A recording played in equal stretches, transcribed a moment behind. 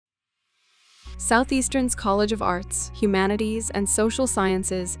Southeastern's College of Arts, Humanities and Social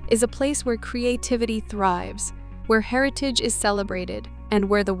Sciences is a place where creativity thrives, where heritage is celebrated, and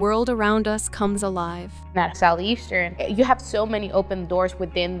where the world around us comes alive. At Southeastern, you have so many open doors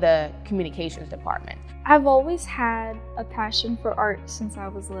within the communications department. I've always had a passion for art since I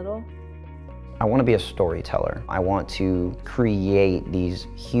was little. I want to be a storyteller. I want to create these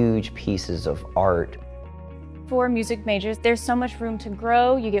huge pieces of art. For music majors, there's so much room to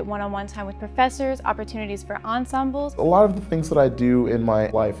grow. You get one-on-one time with professors, opportunities for ensembles. A lot of the things that I do in my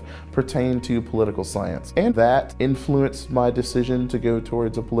life pertain to political science, and that influenced my decision to go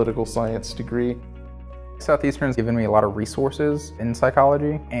towards a political science degree. Southeastern's given me a lot of resources in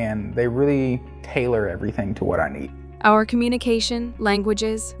psychology, and they really tailor everything to what I need. Our communication,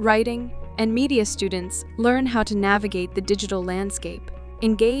 languages, writing, and media students learn how to navigate the digital landscape,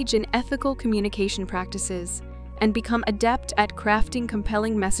 engage in ethical communication practices, and become adept at crafting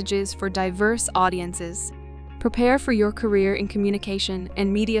compelling messages for diverse audiences. Prepare for your career in communication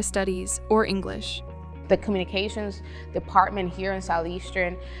and media studies or English. The communications department here in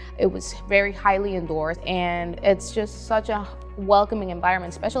Southeastern, it was very highly endorsed, and it's just such a welcoming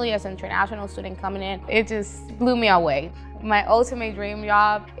environment, especially as an international student coming in. It just blew me away. My ultimate dream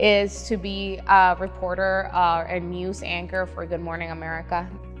job is to be a reporter and news anchor for Good Morning America.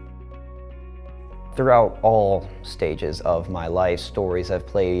 Throughout all stages of my life, stories have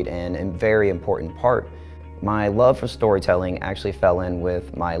played a very important part. My love for storytelling actually fell in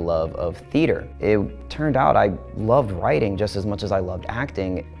with my love of theater. It turned out I loved writing just as much as I loved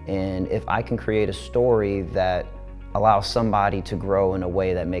acting, and if I can create a story that allows somebody to grow in a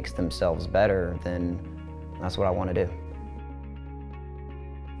way that makes themselves better, then that's what I want to do.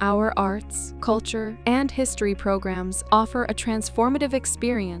 Our arts, culture, and history programs offer a transformative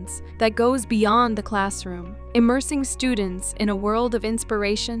experience that goes beyond the classroom, immersing students in a world of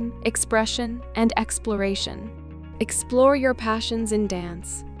inspiration, expression, and exploration. Explore your passions in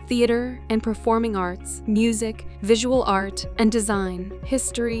dance, theater and performing arts, music, visual art and design,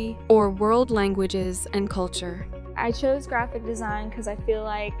 history, or world languages and culture. I chose graphic design because I feel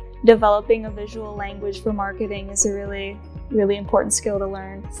like developing a visual language for marketing is a really important skill to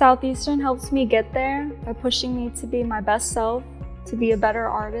learn. Southeastern helps me get there by pushing me to be my best self, to be a better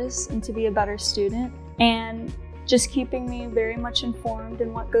artist, and to be a better student, and just keeping me very much informed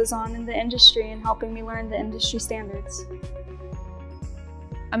in what goes on in the industry and helping me learn the industry standards.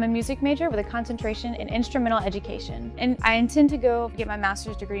 I'm a music major with a concentration in instrumental education, and I intend to go get my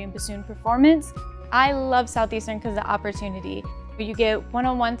master's degree in bassoon performance. I love Southeastern because of the opportunity. You get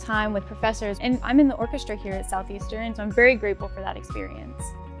one-on-one time with professors, and I'm in the orchestra here at Southeastern, so I'm very grateful for that experience.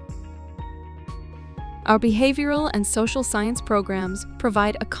 Our behavioral and social science programs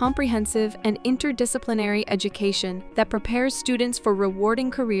provide a comprehensive and interdisciplinary education that prepares students for rewarding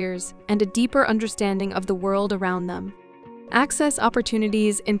careers and a deeper understanding of the world around them. Access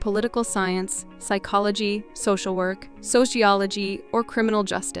opportunities in political science, psychology, social work, sociology, or criminal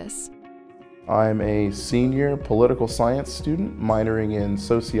justice. I'm a senior political science student minoring in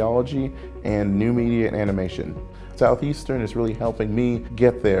sociology and new media and animation. Southeastern is really helping me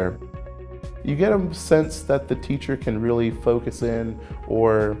get there. You get a sense that the teacher can really focus in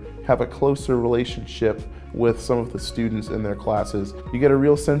or have a closer relationship with some of the students in their classes. You get a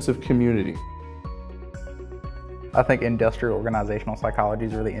real sense of community. I think industrial organizational psychology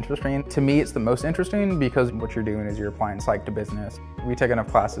is really interesting. To me, it's the most interesting because what you're doing is you're applying psych to business. We take enough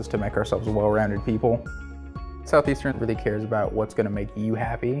classes to make ourselves well-rounded people. Southeastern really cares about what's going to make you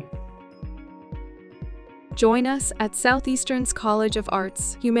happy. Join us at Southeastern's College of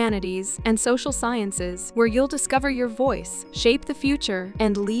Arts, Humanities, and Social Sciences, where you'll discover your voice, shape the future,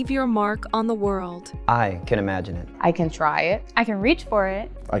 and leave your mark on the world. I can imagine it. I can try it. I can reach for it.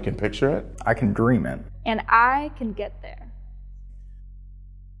 I can picture it. I can dream it. And I can get there.